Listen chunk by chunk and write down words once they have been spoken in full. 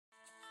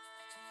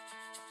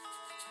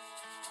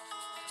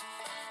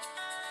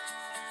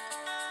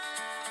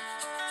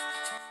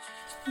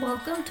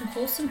Welcome to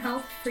Wholesome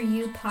Health for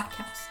You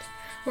podcast,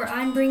 where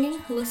I'm bringing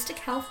holistic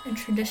health and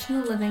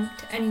traditional living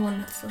to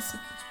anyone that's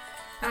listening.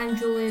 I'm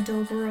Julia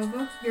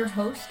Dolgorova, your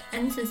host,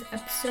 and this is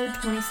episode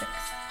 26.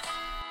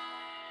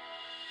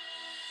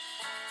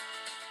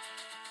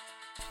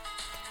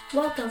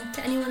 Welcome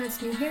to anyone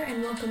that's new here,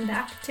 and welcome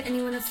back to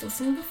anyone that's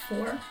listened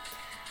before.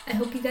 I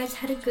hope you guys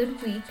had a good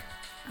week.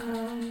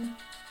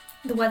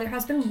 The weather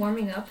has been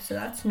warming up, so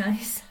that's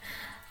nice.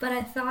 But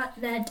I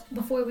thought that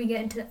before we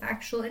get into the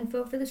actual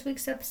info for this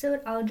week's episode,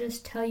 I'll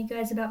just tell you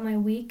guys about my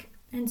week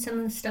and some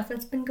of the stuff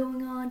that's been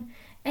going on.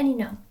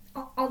 And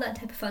all that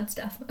type of fun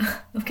stuff.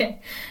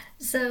 Okay,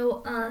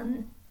 so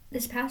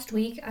this past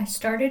week I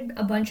started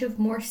a bunch of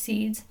more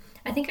seeds.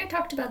 I think I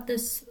talked about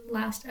this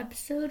last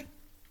episode,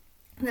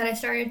 that I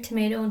started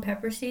tomato and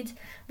pepper seeds,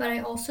 but I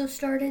also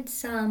started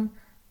some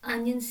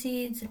onion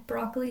seeds,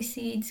 broccoli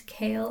seeds,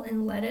 kale,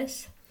 and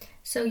lettuce.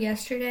 So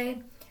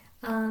yesterday,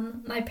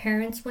 my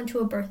parents went to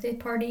a birthday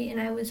party and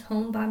I was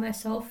home by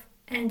myself,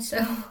 and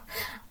so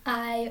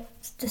I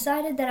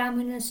decided that I'm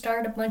going to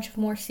start a bunch of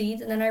more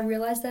seeds, and then I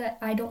realized that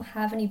I don't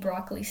have any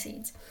broccoli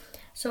seeds.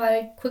 So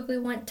I quickly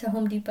went to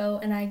Home Depot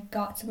and I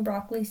got some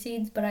broccoli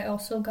seeds, but I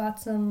also got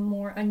some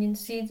more onion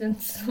seeds and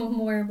some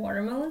more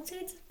watermelon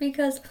seeds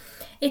because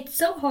it's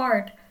so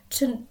hard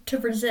to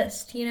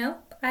resist,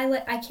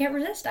 I can't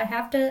resist. I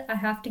have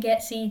to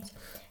get seeds.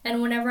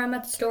 And whenever I'm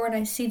at the store and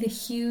I see the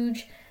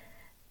huge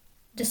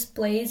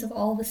displays of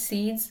all the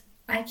seeds,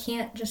 I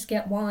can't just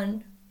get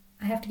one.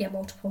 I have to get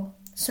multiple.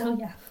 So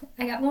yeah,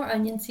 I got more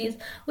onion seeds,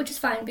 which is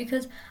fine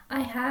because I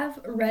have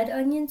red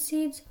onion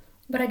seeds,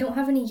 but I don't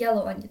have any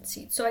yellow onion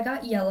seeds. So I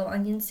got yellow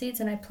onion seeds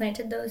and I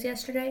planted those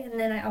yesterday. And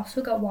then I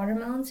also got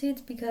watermelon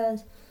seeds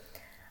because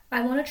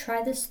I want to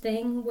try this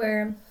thing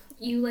where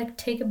you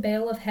take a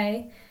bale of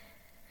hay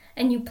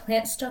and you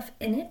plant stuff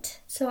in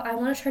it. So I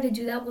want to try to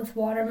do that with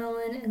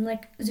watermelon and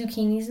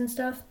zucchinis and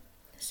stuff.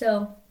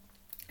 So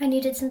I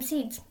needed some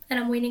seeds and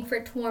I'm waiting for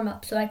it to warm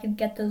up so I could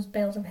get those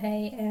bales of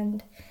hay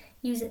and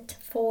use it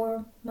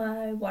for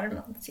my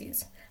watermelon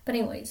seeds. But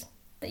anyways,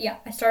 yeah,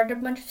 I started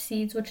a bunch of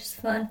seeds, which is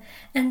fun.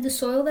 And the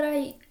soil that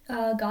I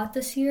got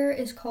this year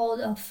is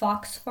called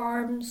Fox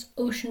Farms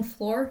Ocean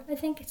Floor. I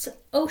think it's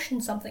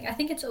ocean something. I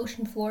think it's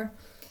ocean floor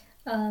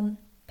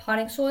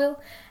potting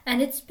soil.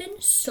 And it's been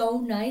so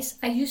nice.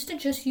 I used to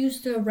just use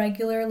the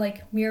regular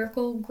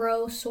Miracle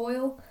Grow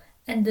soil.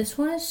 And this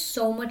one is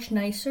so much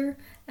nicer.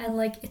 And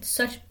it's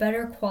such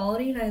better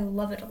quality. And I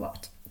love it a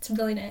lot. It's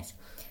really nice.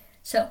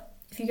 So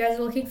if you guys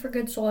are looking for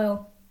good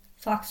soil,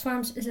 Fox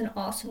Farms is an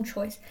awesome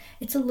choice.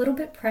 It's a little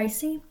bit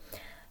pricey,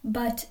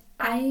 but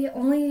I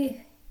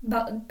only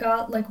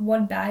got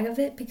one bag of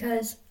it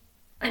because,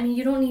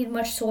 you don't need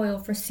much soil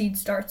for seed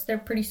starts. They're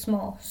pretty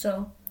small,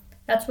 so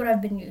that's what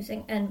I've been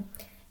using, and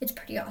it's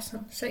pretty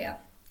awesome. So yeah,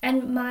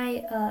 and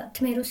my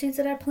tomato seeds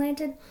that I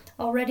planted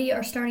already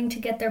are starting to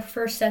get their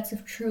first sets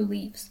of true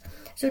leaves.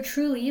 So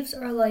true leaves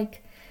are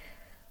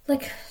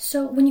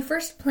so when you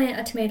first plant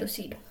a tomato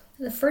seed,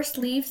 the first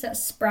leaves that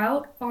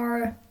sprout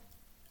are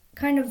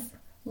kind of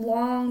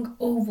long,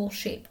 oval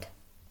shaped.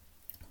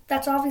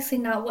 That's obviously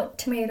not what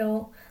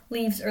tomato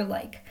leaves are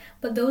like,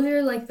 but those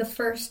are the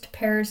first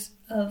pairs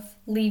of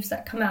leaves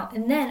that come out.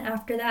 And then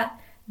after that,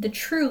 the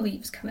true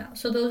leaves come out.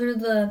 So those are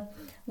the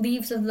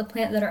leaves of the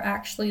plant that are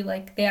actually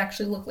they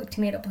actually look like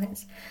tomato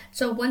plants.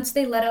 So once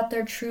they let out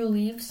their true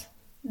leaves,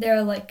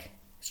 they're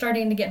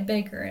starting to get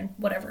bigger and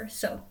whatever.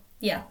 So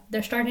yeah,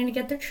 they're starting to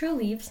get their true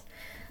leaves.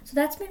 So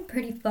that's been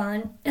pretty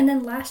fun. And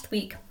then last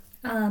week,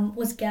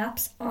 was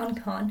GAPS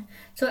OnCon.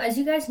 So as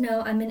you guys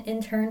know, I'm an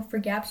intern for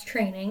GAPS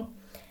training,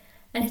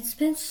 and it's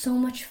been so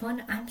much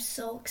fun. I'm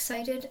so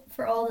excited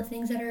for all the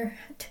things that are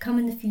to come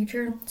in the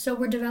future. So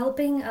we're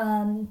developing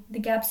the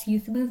GAPS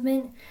youth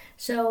movement.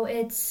 So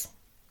it's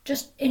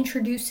just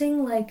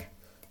introducing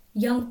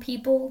young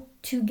people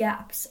to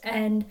GAPS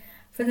and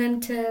for them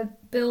to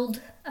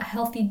build a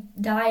healthy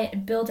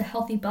diet, build a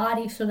healthy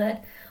body so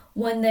that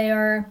when they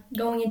are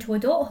going into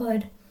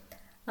adulthood,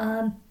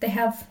 they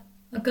have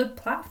a good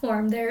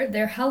platform.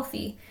 They're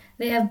healthy.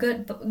 They have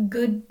good blah,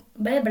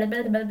 blah, blah,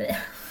 blah, blah.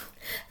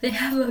 They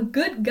have a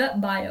good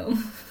gut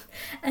biome.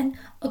 And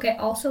okay,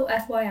 also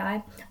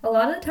FYI, a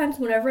lot of the times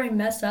whenever I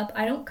mess up,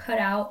 I don't cut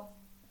out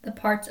the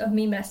parts of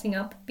me messing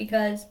up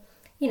because,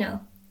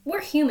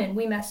 we're human,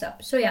 we mess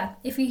up. So yeah,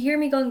 if you hear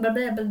me going blah,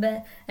 blah, blah,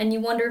 blah, and you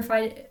wonder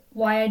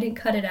why I didn't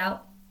cut it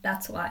out,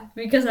 that's why.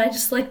 Because I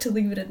just like to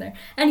leave it in there.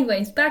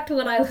 Anyways, back to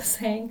what I was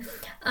saying.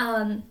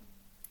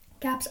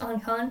 GAPS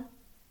OnCon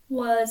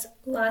was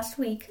last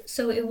week,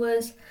 so it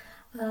was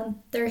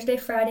Thursday,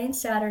 Friday, and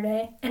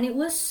Saturday, and it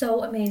was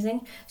so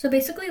amazing. So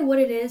basically what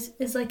it is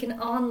an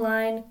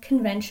online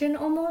convention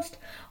almost,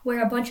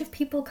 where a bunch of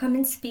people come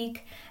and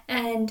speak,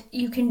 and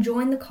you can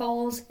join the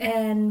calls,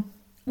 and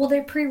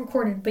they're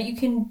pre-recorded, but you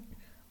can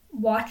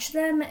watch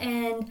them,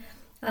 and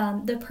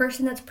the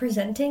person that's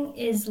presenting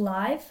is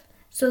live,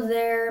 so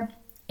they're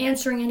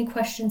answering any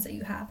questions that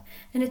you have.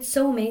 And it's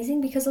so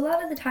amazing because a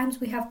lot of the times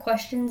we have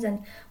questions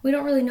and we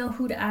don't really know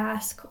who to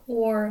ask,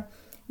 or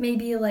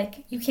maybe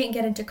like you can't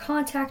get into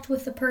contact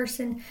with the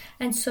person.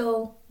 And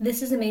so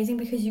this is amazing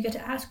because you get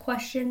to ask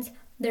questions.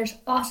 There's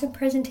awesome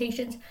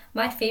presentations.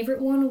 My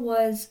favorite one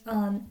was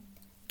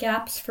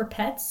GAPS for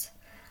pets.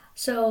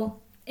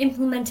 So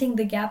implementing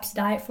the GAPS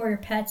diet for your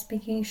pets,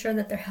 making sure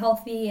that they're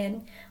healthy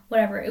and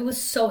whatever. It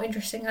was so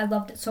interesting. I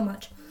loved it so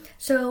much.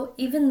 So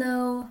even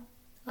though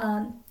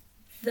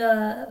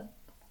the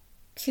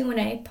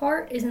Q&A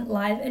part isn't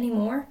live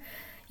anymore,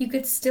 you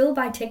could still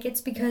buy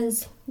tickets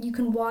because you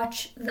can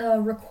watch the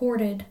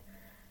recorded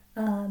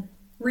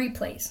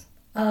replays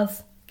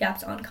of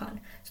GAPS OnCon.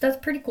 So that's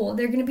pretty cool.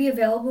 They're going to be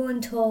available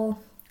until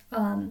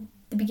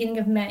the beginning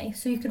of May.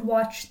 So you could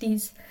watch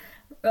these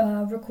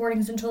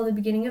recordings until the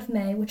beginning of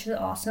May, which is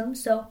awesome.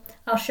 So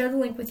I'll share the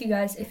link with you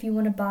guys if you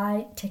want to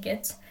buy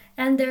tickets.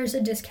 And there's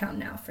a discount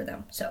now for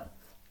them. So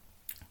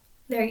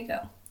there you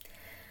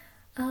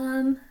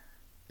go.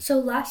 So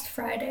last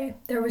Friday,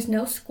 there was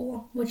no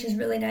school, which is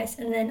really nice.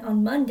 And then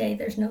on Monday,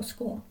 there's no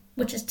school,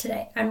 which is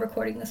today. I'm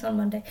recording this on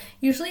Monday.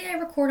 Usually I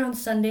record on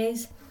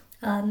Sundays,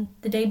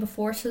 the day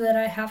before, so that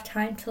I have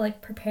time to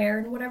like prepare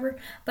and whatever.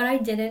 But I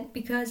didn't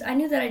because I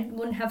knew that I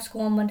wouldn't have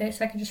school on Monday,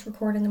 so I could just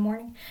record in the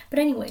morning. But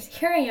anyways,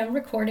 here I am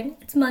recording.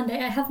 It's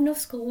Monday. I have no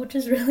school, which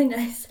is really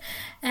nice.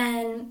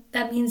 And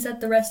that means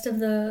that the rest of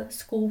the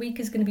school week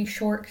is going to be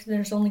short because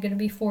there's only going to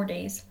be 4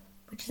 days,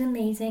 which is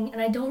amazing.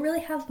 And I don't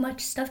really have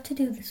much stuff to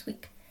do this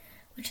week,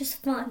 which is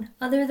fun,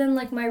 other than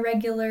like my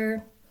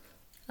regular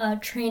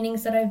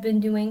trainings that I've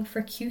been doing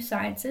for Q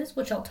Sciences,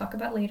 which I'll talk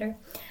about later.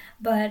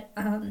 But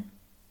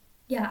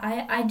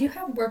yeah, I do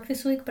have work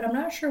this week, but I'm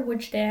not sure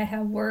which day I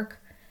have work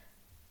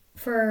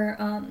for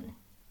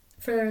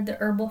the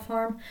herbal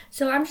farm.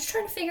 So I'm just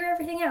trying to figure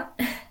everything out.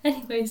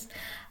 Anyways,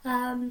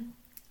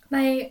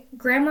 my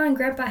grandma and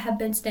grandpa have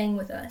been staying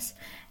with us,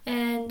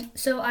 and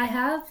so I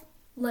have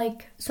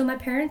so my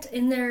parents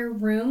in their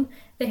room,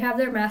 they have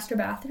their master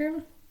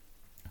bathroom.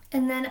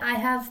 And then I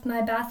have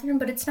my bathroom,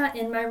 but it's not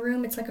in my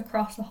room. It's like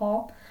across the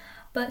hall.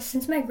 But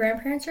since my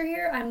grandparents are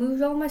here, I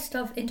moved all my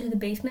stuff into the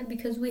basement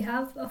because we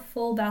have a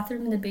full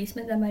bathroom in the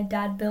basement that my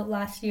dad built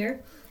last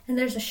year. And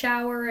there's a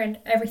shower and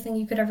everything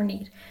you could ever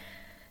need.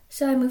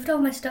 So I moved all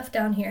my stuff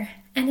down here.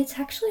 And it's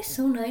actually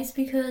so nice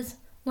because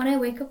when I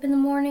wake up in the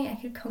morning, I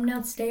could come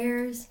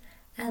downstairs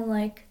and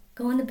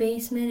go in the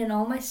basement and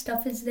all my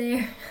stuff is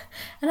there.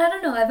 And I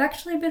don't know, I've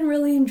actually been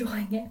really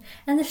enjoying it.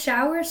 And the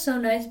shower is so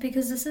nice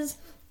because this is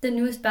the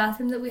newest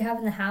bathroom that we have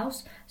in the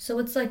house, so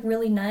it's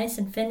really nice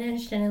and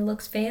finished and it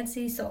looks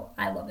fancy, so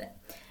I love it.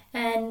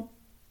 And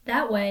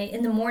that way,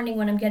 in the morning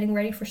when I'm getting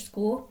ready for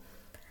school,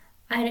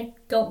 I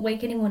don't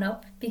wake anyone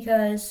up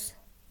because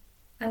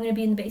I'm going to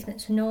be in the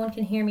basement, so no one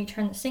can hear me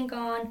turn the sink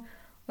on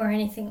or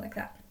anything like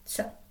that.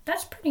 So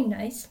that's pretty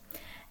nice.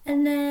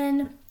 And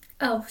then,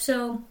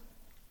 so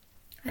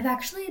I've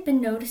actually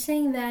been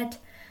noticing that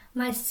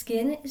my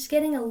skin is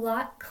getting a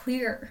lot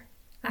clearer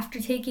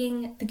after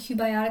taking the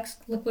Q-Biotics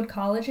liquid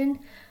collagen,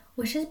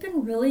 which has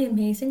been really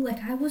amazing.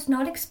 I was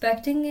not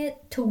expecting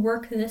it to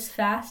work this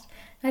fast.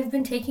 I've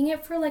been taking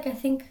it for I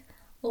think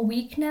a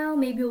week now,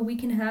 maybe a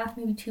week and a half,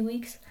 maybe 2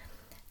 weeks.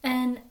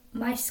 And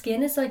my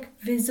skin is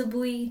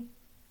visibly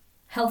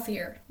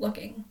healthier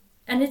looking.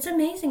 And it's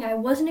amazing. I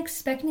wasn't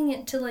expecting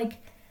it to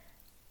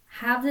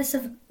have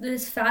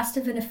this fast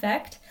of an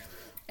effect.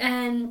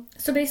 And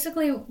so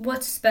basically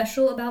what's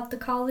special about the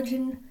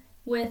collagen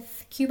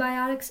with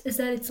Q-Biotics is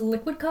that it's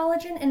liquid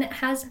collagen and it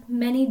has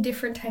many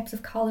different types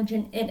of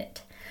collagen in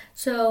it.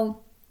 So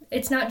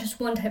it's not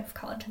just one type of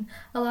collagen.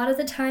 A lot of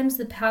the times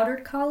the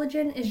powdered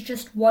collagen is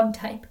just one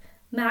type,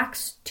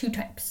 max 2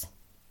 types,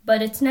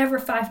 but it's never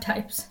 5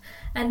 types.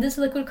 And this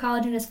liquid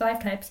collagen is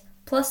 5 types,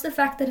 plus the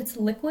fact that it's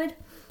liquid,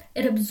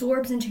 it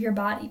absorbs into your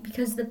body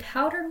because the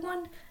powdered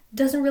one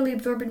doesn't really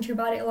absorb into your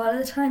body. A lot of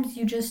the times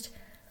you just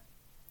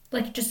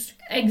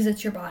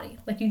exits your body.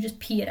 You just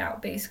pee it out,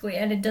 basically,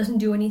 and it doesn't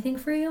do anything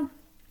for you.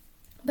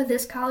 But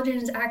this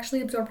collagen is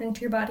actually absorbed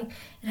into your body.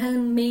 It has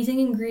amazing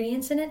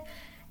ingredients in it.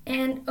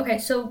 And, okay,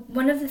 so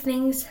one of the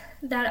things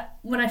that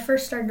when I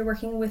first started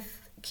working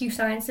with Q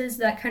Sciences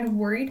that kind of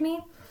worried me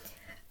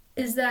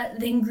is that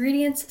the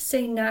ingredients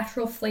say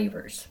natural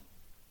flavors.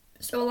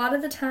 So a lot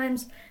of the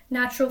times,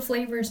 natural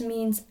flavors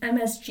means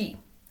MSG,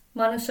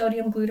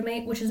 monosodium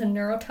glutamate, which is a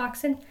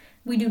neurotoxin.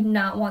 We do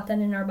not want that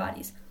in our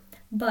bodies.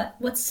 But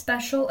what's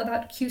special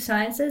about Q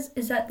Sciences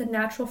is that the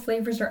natural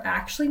flavors are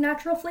actually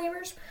natural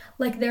flavors.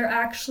 They're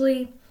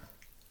actually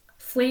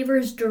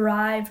flavors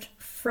derived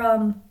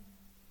from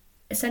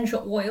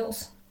essential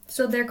oils.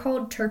 So they're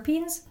called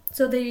terpenes.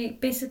 So they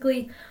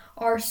basically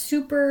are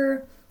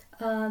super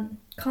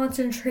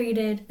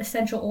concentrated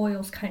essential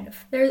oils, kind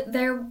of.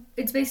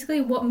 It's basically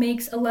what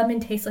makes a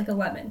lemon taste like a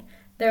lemon.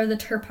 They're the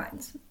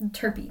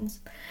terpenes.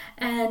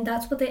 And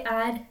that's what they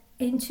add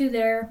into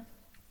their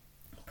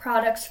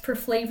products for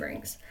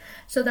flavorings.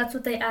 So that's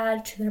what they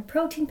add to their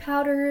protein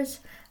powders,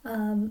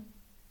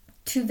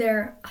 to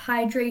their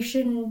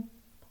hydration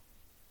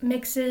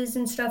mixes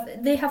and stuff.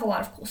 They have a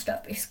lot of cool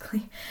stuff,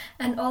 basically.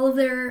 And all of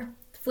their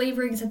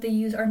flavorings that they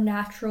use are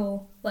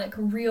natural,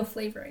 real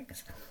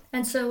flavorings.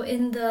 And so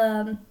in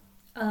the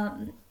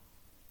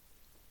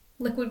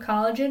liquid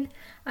collagen.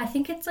 I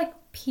think it's like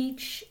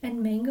peach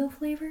and mango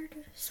flavored,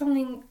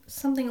 something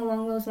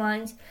along those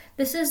lines.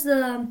 This is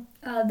the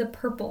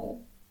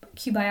purple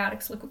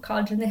Qbiotics liquid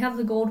collagen. They have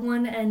the gold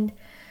one and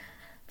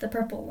the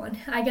purple one.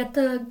 I get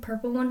the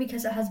purple one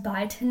because it has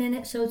biotin in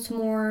it, so it's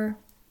more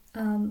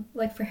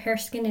like for hair,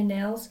 skin, and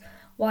nails,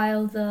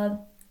 while the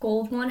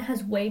gold one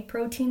has whey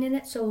protein in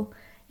it, so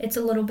it's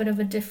a little bit of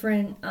a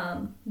different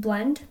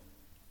blend.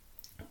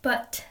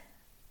 But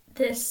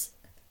this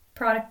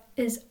product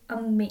is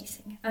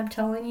amazing. I'm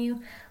telling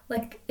you,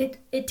 like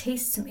it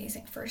tastes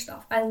amazing. First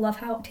off, I love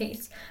how it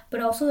tastes,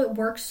 but also it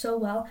works so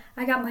well.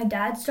 I got my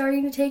dad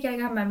starting to take it, I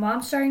got my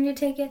mom starting to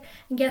take it,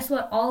 and guess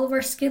what? All of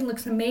our skin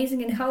looks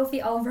amazing and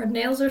healthy. All of our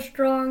nails are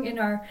strong and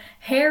our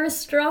hair is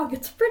strong.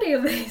 It's pretty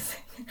amazing.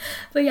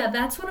 But yeah,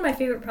 that's one of my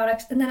favorite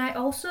products. And then I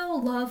also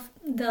love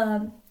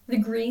the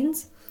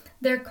greens.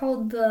 They're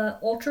called the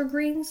Ultra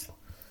Greens.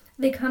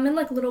 They come in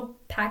like little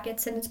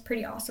packets and it's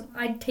pretty awesome.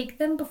 I take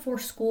them before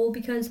school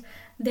because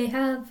they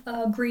have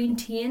green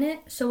tea in it,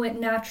 so it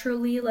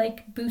naturally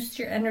like boosts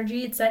your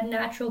energy. It's that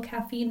natural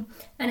caffeine,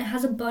 and it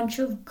has a bunch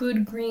of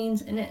good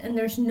greens in it, and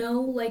there's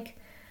no like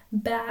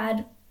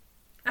bad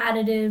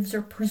additives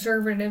or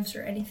preservatives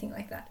or anything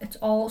like that. It's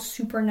all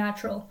super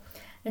natural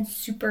and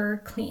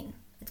super clean.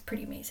 It's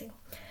pretty amazing.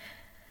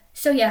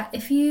 So yeah,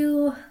 if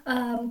you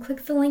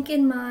click the link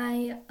in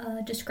my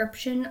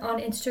description on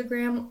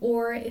Instagram,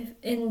 or if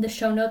in the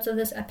show notes of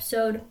this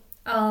episode,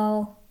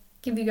 I'll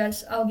give you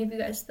guys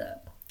the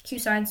Q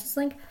Sciences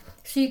link.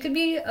 So you could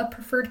be a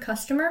preferred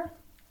customer,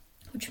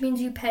 which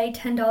means you pay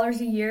 $10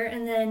 a year,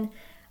 and then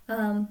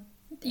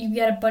you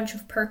get a bunch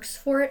of perks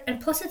for it. And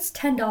plus, it's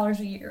 $10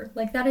 a year.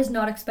 Like, that is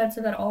not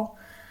expensive at all.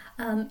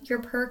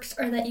 Your perks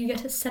are that you get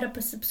to set up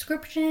a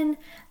subscription,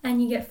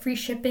 and you get free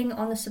shipping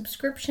on the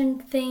subscription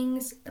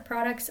things, the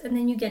products, and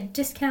then you get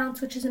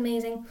discounts, which is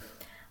amazing.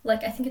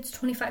 Like, I think it's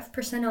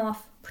 25%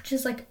 off, which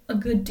is like a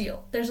good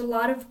deal. There's a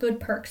lot of good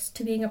perks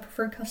to being a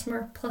preferred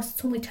customer, plus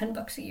it's only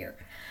 $10 a year.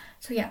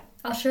 So yeah,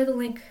 I'll share the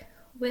link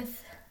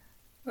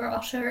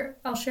I'll share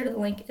the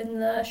link in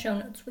the show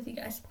notes with you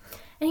guys.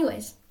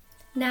 Anyways,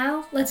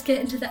 now let's get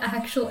into the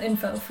actual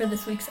info for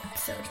this week's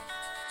episode.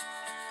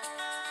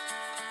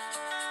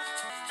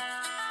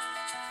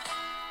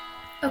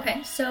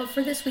 Okay, so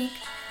for this week,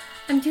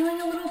 I'm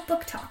doing a little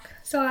book talk.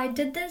 So I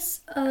did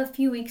this a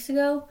few weeks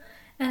ago,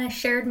 and I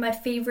shared my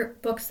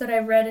favorite books that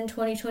I've read in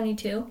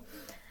 2022.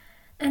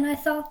 And I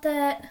thought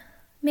that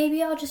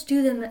maybe I'll just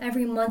do them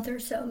every month or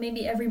so,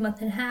 maybe every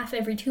month and a half,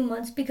 every 2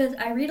 months, because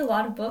I read a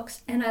lot of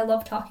books, and I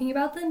love talking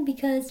about them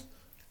because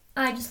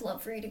I just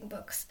love reading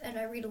books, and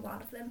I read a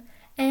lot of them.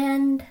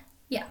 And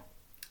yeah,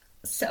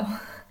 so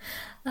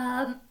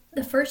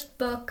the first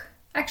book,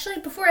 actually,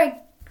 before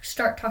I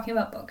start talking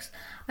about books,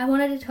 I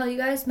wanted to tell you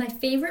guys my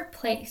favorite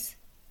place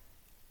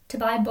to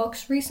buy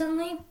books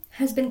recently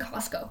has been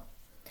Costco,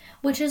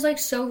 which is like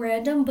so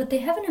random, but they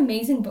have an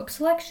amazing book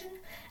selection,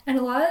 and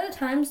a lot of the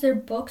times their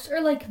books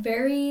are like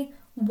very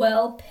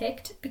well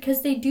picked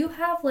because they do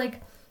have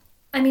like,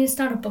 I mean, it's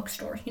not a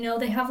bookstore, you know,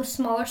 they have a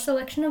smaller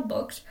selection of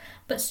books,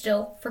 but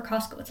still, for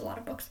Costco, it's a lot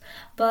of books,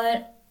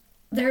 but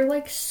they're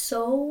like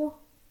so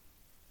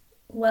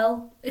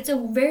well, it's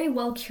a very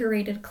well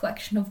curated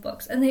collection of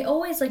books, and they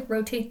always like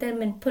rotate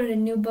them and put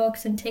in new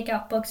books and take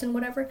out books and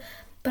whatever,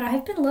 but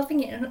I've been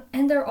loving it,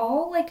 and they're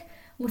all like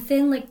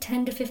within like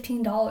 $10 to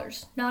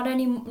 $15, not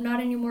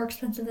any more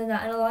expensive than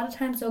that, and a lot of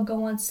times they'll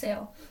go on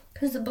sale,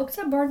 because the books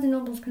at Barnes &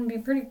 Noble can be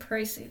pretty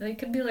pricey. They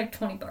could be like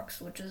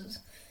 $20, which is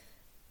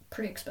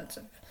pretty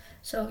expensive.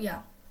 So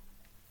yeah,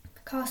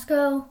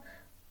 Costco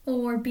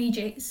or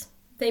BJ's,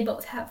 they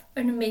both have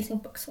an amazing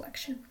book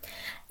selection.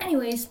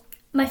 Anyways,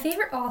 my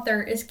favorite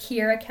author is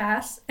Kiera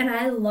Cass, and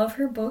I love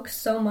her books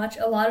so much.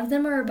 A lot of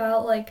them are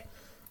about like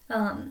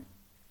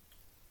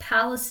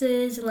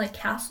palaces and like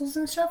castles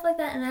and stuff like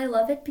that, and I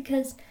love it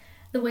because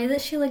the way that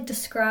she like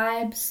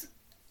describes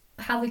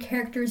how the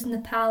characters in the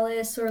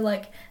palace or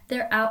like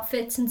their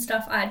outfits and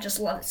stuff, I just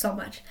love it so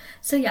much.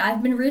 So yeah,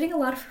 I've been reading a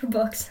lot of her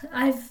books.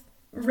 I've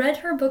read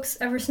her books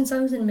ever since I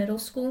was in middle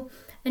school,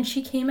 and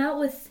she came out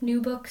with new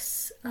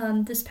books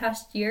this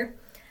past year.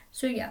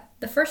 So yeah,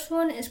 the first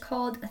one is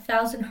called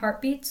 1,000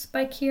 Heartbeats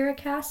by Kiera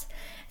Cass.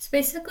 It's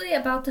basically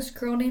about this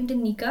girl named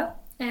Anika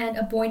and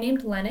a boy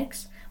named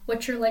Lennox,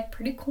 which are like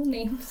pretty cool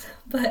names,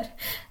 but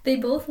they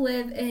both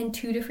live in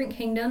two different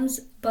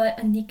kingdoms, but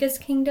Anika's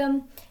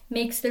kingdom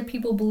makes their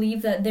people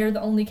believe that they're the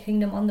only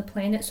kingdom on the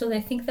planet, so they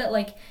think that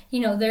like,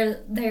 you know,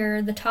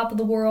 they're the top of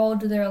the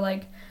world, they're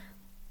like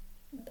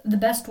the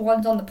best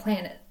ones on the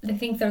planet. They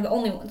think they're the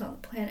only ones on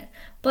the planet.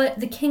 But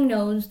the king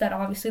knows that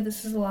obviously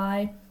this is a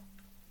lie,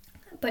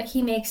 but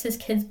he makes his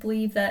kids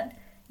believe that,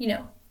 you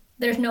know,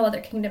 there's no other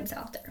kingdoms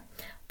out there.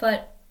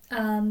 But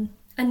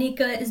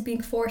Anika is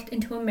being forced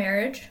into a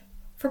marriage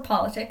for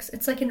politics.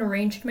 It's like an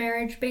arranged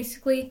marriage,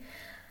 basically.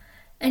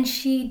 And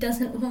she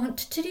doesn't want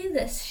to do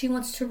this. She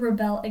wants to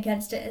rebel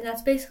against it. And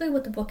that's basically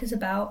what the book is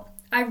about.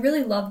 I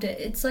really loved it.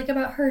 It's like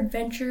about her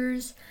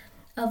adventures.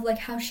 of like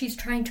how she's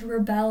trying to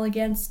rebel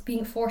against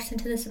being forced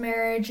into this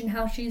marriage and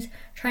how she's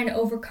trying to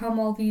overcome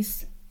all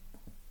these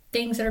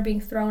things that are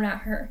being thrown at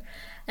her,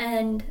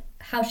 and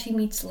how she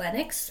meets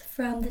Lennox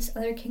from this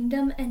other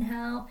kingdom and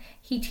how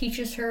he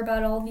teaches her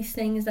about all these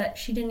things that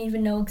she didn't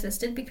even know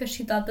existed because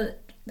she thought that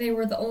they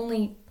were the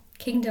only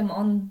kingdom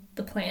on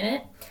the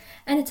planet.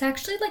 And it's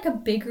actually like a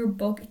bigger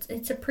book.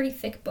 It's a pretty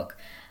thick book.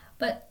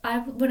 But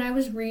when I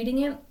was reading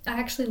it, I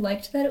actually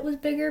liked that it was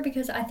bigger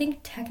because I think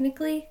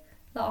technically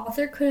the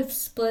author could have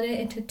split it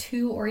into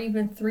 2 or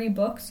even 3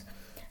 books,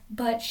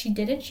 but she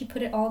didn't. She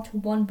put it all into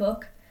one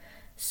book.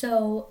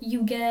 So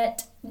you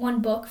get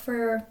one book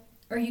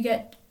you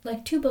get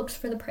like 2 books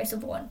for the price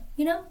of one,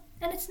 you know?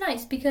 And it's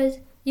nice because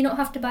you don't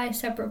have to buy a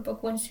separate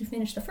book once you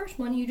finish the first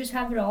one. You just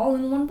have it all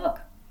in one book.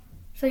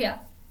 So yeah,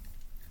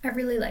 I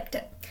really liked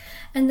it.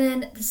 And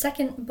then the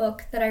second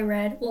book that I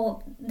read,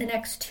 well, the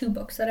next 2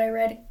 books that I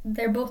read,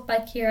 they're both by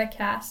Kiera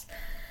Cass,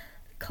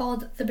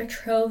 called the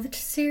Betrothed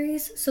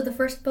series. So the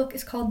first book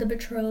is called The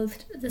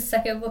Betrothed. The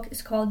second book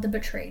is called The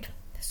Betrayed.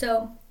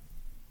 So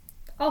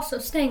also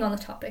staying on the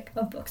topic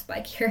of books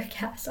by Kiera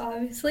Cass,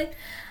 obviously.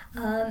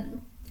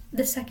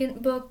 The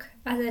second book,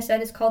 as I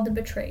said, is called The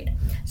Betrayed.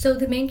 So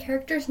the main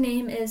character's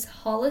name is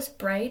Hollis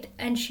Bright,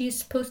 and she's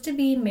supposed to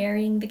be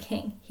marrying the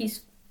king.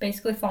 He's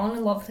basically fallen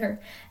in love with her,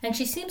 and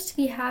she seems to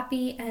be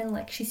happy and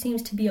like she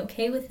seems to be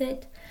okay with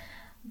it,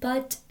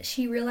 but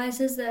she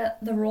realizes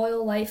that the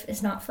royal life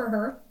is not for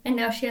her, and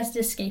now she has to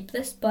escape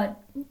this.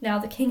 But now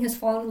the king has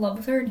fallen in love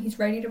with her and he's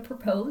ready to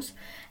propose,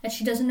 and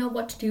she doesn't know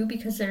what to do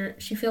because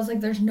she feels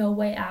like there's no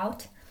way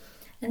out.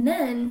 And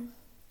then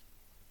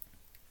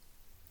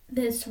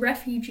this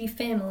refugee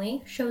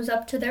family shows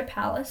up to their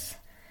palace,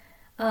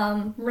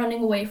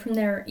 running away from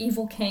their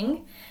evil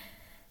king,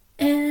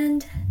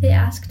 and they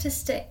ask to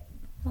stay.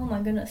 Oh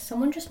my goodness,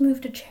 someone just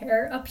moved a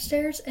chair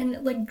upstairs and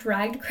it like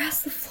dragged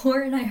across the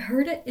floor, and I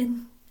heard it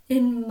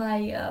in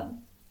my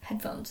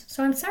headphones.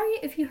 So I'm sorry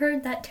if you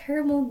heard that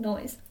terrible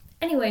noise.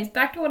 Anyways,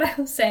 back to what I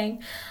was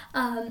saying.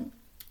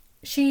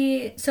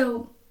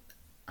 So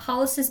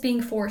Hollis is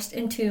being forced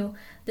into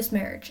this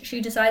marriage. She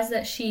decides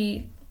that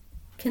she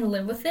can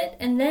live with it,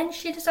 and then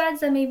she decides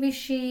that maybe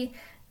she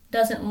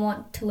doesn't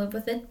want to live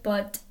with it,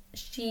 but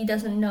she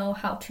doesn't know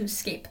how to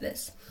escape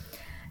this.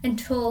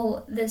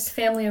 Until this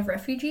family of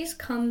refugees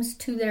comes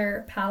to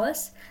their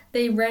palace.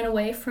 They ran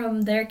away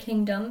from their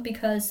kingdom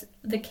because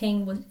the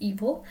king was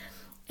evil,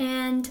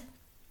 and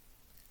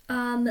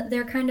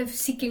they're kind of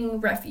seeking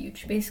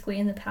refuge basically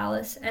in the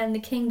palace, and the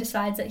king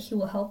decides that he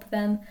will help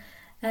them.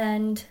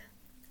 And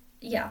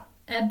yeah,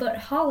 but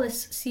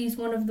Hollis sees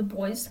one of the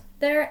boys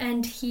there,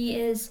 and he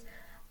is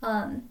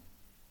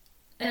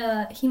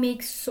he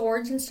makes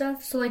swords and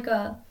stuff, so like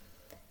an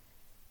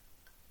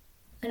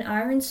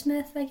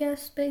ironsmith, I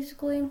guess,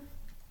 basically.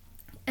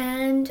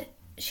 And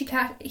he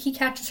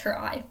catches her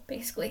eye,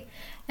 basically.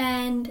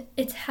 And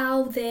it's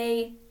how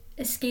they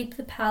escape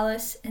the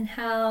palace and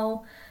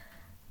how,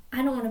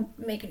 I don't want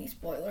to make any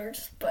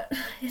spoilers, but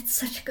it's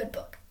such a good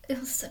book. It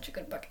was such a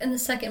good book. And the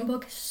second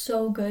book is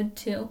so good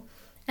too.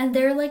 And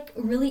they're like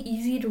really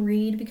easy to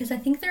read because I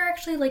think they're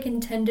actually like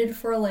intended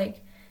for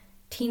like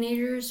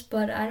teenagers,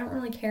 but I don't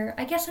really care.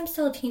 I guess I'm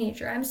still a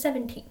teenager. I'm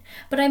 17.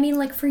 But I mean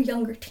like for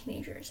younger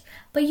teenagers.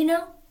 But you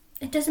know,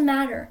 it doesn't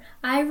matter.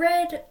 I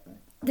read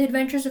The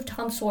Adventures of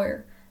Tom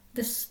Sawyer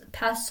this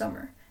past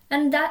summer.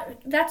 And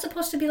that's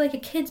supposed to be like a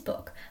kid's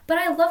book. But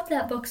I loved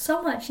that book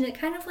so much, and it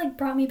kind of like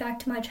brought me back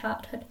to my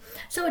childhood.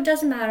 So it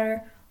doesn't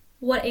matter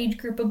what age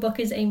group a book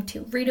is aimed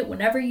to. Read it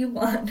whenever you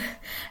want.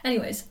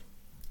 Anyways,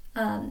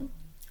 The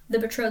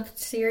Betrothed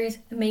series,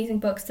 amazing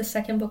books. The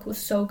second book was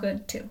so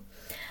good too.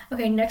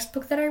 Okay, next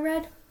book that I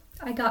read,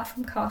 I got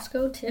from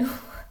Costco too.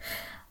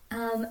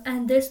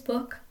 And this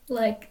book,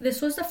 like,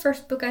 this was the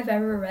first book I've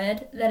ever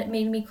read that it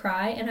made me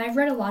cry, and I've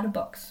read a lot of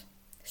books.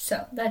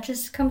 So that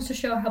just comes to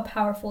show how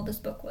powerful this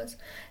book was.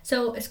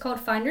 So it's called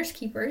Finders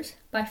Keepers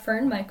by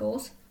Fern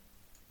Michaels,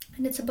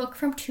 and it's a book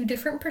from 2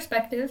 different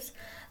perspectives.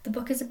 The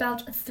book is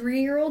about a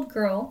 3-year-old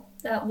girl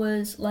that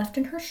was left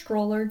in her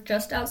stroller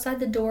just outside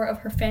the door of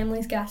her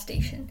family's gas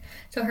station.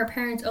 So her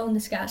parents owned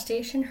this gas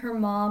station. Her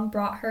mom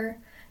brought her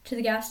to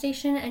the gas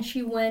station, and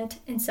she went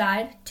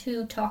inside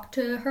to talk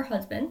to her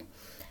husband,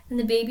 and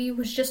the baby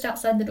was just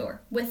outside the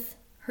door with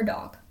her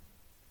dog.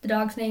 The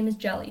dog's name is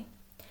Jelly.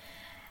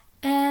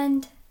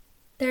 And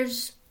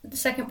there's the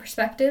second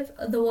perspective.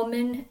 The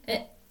woman,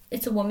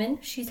 it's a woman.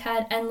 She's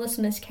had endless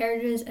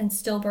miscarriages and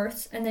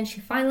stillbirths, and then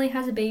she finally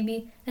has a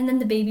baby, and then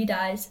the baby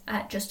dies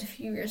at just a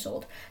few years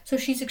old. So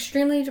she's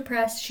extremely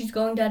depressed. She's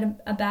going down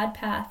a bad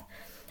path,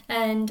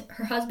 and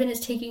her husband is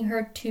taking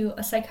her to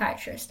a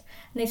psychiatrist.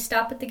 And they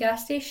stop at the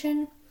gas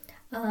station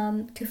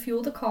to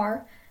fuel the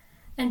car,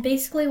 and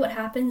basically what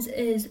happens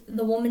is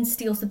the woman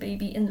steals the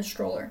baby in the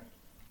stroller.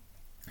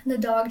 The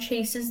dog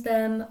chases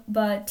them,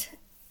 but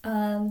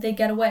they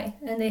get away,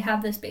 and they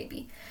have this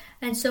baby.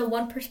 And so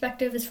one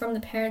perspective is from the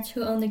parents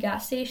who own the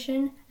gas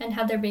station and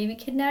had their baby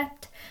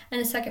kidnapped, and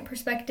the second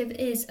perspective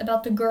is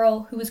about the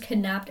girl who was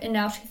kidnapped, and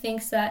now she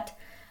thinks that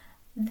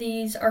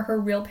these are her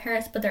real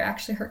parents, but they're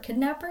actually her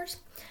kidnappers.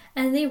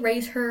 and they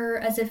raise her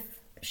as if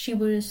she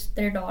was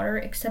their daughter,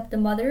 except the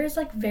mother is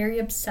like very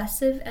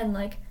obsessive and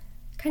like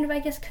kind of, I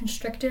guess,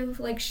 constrictive.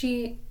 Like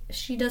she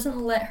doesn't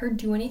let her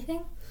do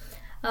anything.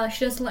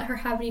 She doesn't let her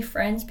have any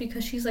friends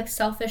because she's like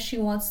selfish. She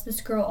wants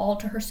this girl all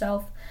to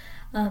herself,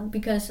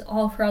 because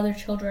all of her other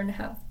children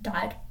have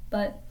died.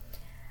 But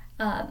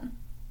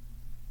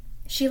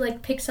she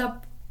like picks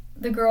up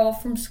the girl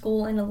from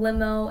school in a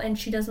limo, and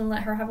she doesn't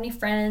let her have any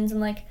friends,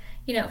 and like,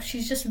 you know,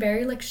 she's just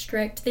very like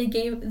strict. They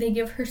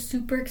give her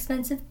super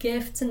expensive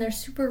gifts, and they're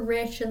super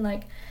rich, and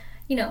like,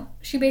 you know,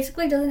 she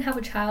basically doesn't have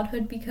a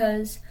childhood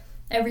because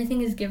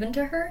everything is given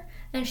to her,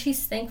 and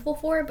she's thankful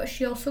for it, but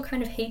she also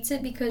kind of hates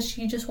it because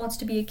she just wants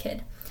to be a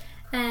kid.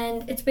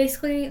 And it's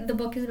basically, the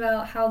book is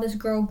about how this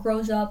girl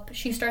grows up.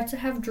 She starts to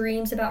have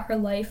dreams about her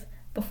life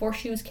before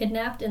she was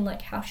kidnapped, and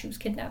like how she was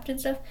kidnapped and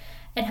stuff,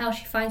 and how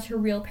she finds her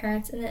real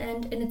parents in the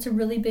end. And it's a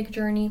really big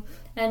journey.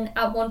 And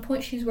at one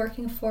point she's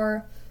working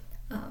for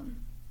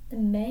the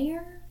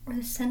mayor or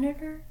the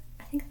senator,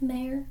 I think the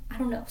mayor, I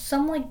don't know,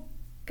 some like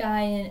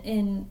guy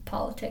in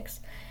politics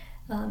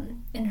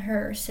in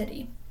her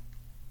city.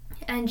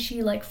 And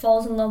she like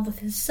falls in love with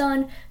his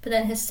son, but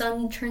then his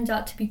son turns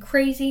out to be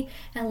crazy,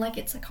 and like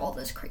it's like all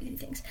those crazy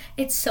things.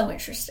 It's so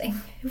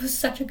interesting. It was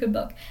such a good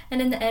book. And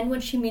in the end,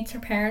 when she meets her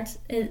parents,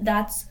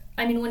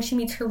 when she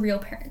meets her real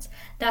parents,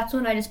 that's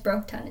when I just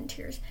broke down in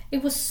tears.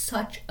 It was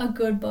such a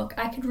good book.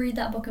 I could read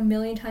that book a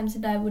million times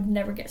and I would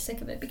never get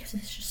sick of it because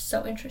it's just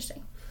so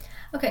interesting.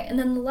 Okay, and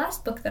then the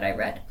last book that I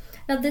read.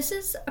 Now this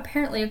is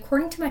apparently,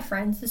 according to my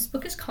friends, this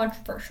book is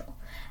controversial.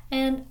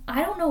 And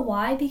I don't know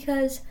why,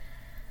 because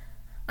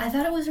I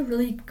thought it was a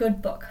really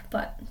good book,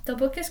 but the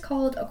book is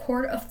called A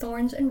Court of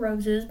Thorns and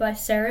Roses by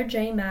Sarah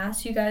J.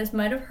 Maas. You guys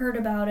might have heard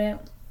about it.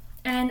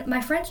 And my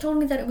friends told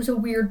me that it was a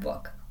weird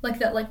book. Like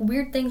that, like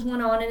weird things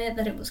went on in it,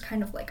 that it was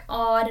kind of like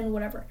odd and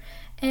whatever.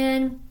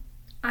 And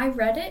I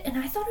read it and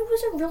I thought it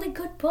was a really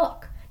good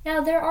book. Now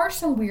there are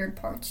some weird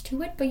parts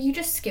to it, but you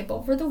just skip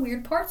over the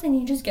weird parts and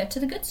you just get to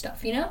the good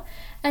stuff, you know?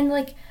 And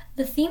like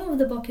the theme of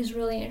the book is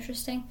really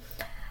interesting.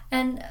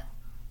 And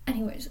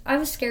anyways, I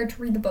was scared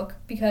to read the book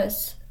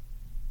because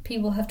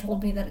people have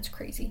told me that it's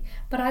crazy,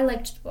 but I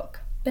liked the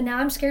book. But now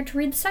I'm scared to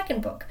read the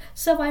second book,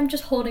 so I'm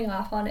just holding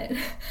off on it.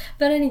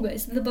 But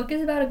anyways, the book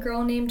is about a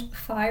girl named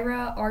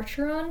Fiyra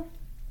Archeron.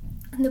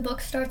 And the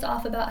book starts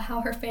off about how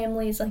her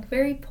family is like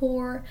very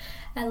poor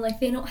and like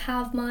they don't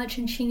have much,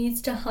 and she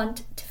needs to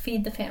hunt to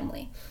feed the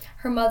family.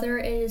 Her mother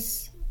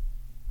is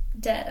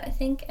dead, I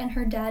think, and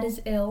her dad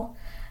is ill.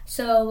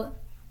 So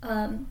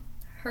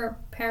her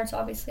parents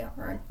obviously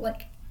aren't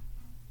like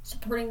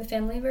supporting the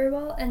family very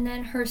well, and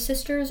then her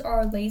sisters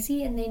are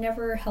lazy and they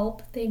never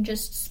help. They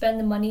just spend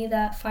the money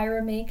that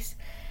Fiyra makes,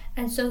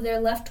 and so they're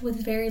left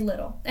with very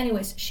little.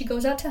 Anyways, she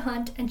goes out to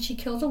hunt and she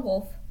kills a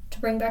wolf to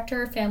bring back to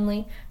her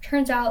family.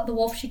 Turns out the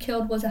wolf she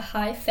killed was a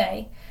high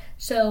fae,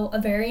 so a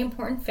very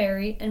important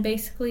fairy, and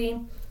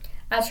basically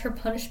as her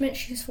punishment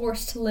she's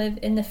forced to live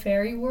in the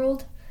fairy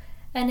world.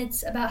 And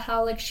it's about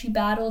how like she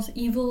battles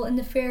evil in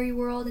the fairy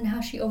world and how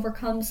she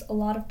overcomes a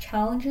lot of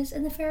challenges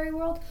in the fairy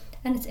world.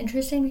 And it's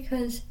interesting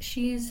because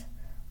she's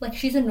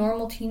a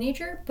normal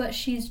teenager, but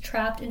she's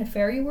trapped in a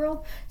fairy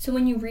world. So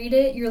when you read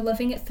it, you're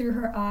living it through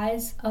her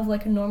eyes of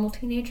like a normal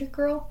teenager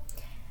girl,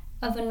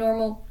 of a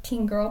normal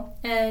teen girl.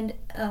 And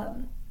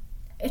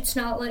it's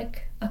not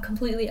like a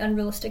completely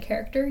unrealistic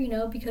character, you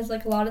know, because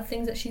like a lot of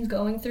things that she's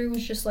going through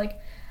is just like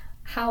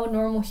how a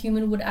normal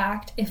human would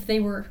act if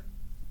they were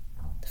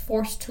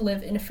forced to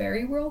live in a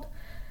fairy world.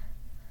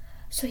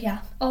 So yeah,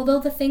 although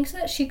the things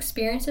that she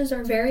experiences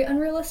are very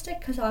unrealistic,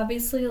 because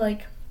obviously,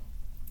 like,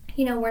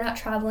 you know, we're not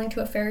traveling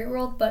to a fairy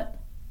world, but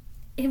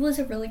it was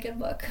a really good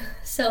book.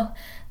 So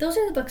those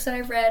are the books that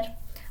I've read.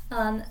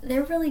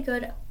 They're really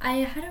good. I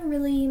had a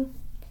really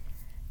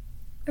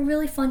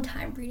fun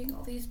time reading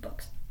all these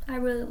books. I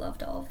really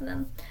loved all of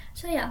them.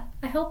 So yeah,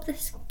 I hope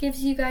this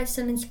gives you guys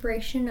some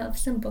inspiration of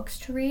some books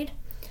to read.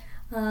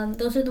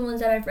 Those are the ones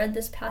that I've read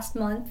this past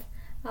month.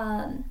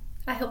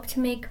 I hope to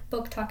make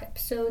book talk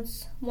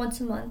episodes once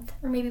a month,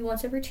 or maybe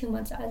once every 2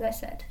 months, as I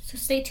said. So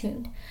stay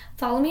tuned.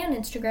 Follow me on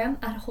Instagram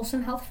at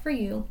Wholesome Health For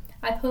You.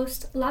 I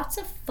post lots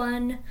of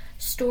fun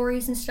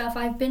stories and stuff.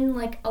 I've been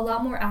like a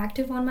lot more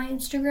active on my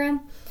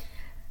Instagram,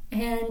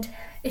 and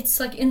it's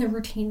like in the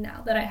routine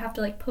now that I have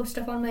to like post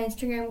stuff on my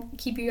Instagram,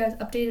 keep you guys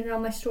updated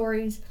on my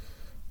stories.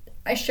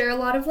 I share a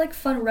lot of like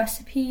fun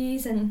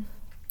recipes and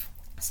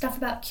stuff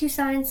about Q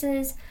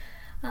Sciences.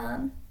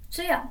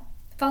 So yeah.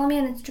 Follow me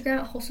on Instagram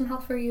at Wholesome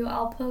Health For You.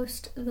 I'll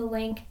post the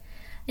link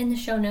in the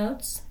show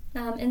notes.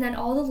 And then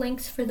all the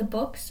links for the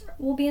books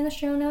will be in the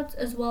show notes,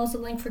 as well as the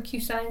link for Q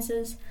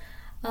Sciences,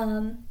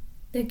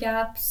 the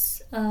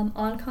GAPS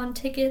OnCon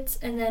tickets,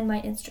 and then my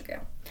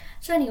Instagram.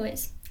 So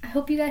anyways, I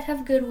hope you guys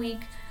have a good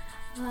week.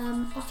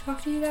 I'll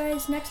talk to you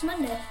guys next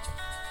Monday.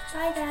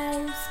 Bye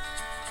guys.